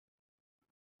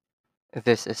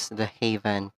This is the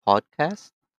HeyVan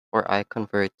podcast where I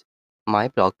convert my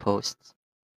blog posts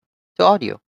to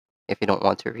audio. If you don't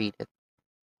want to read it,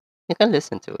 you can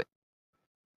listen to it.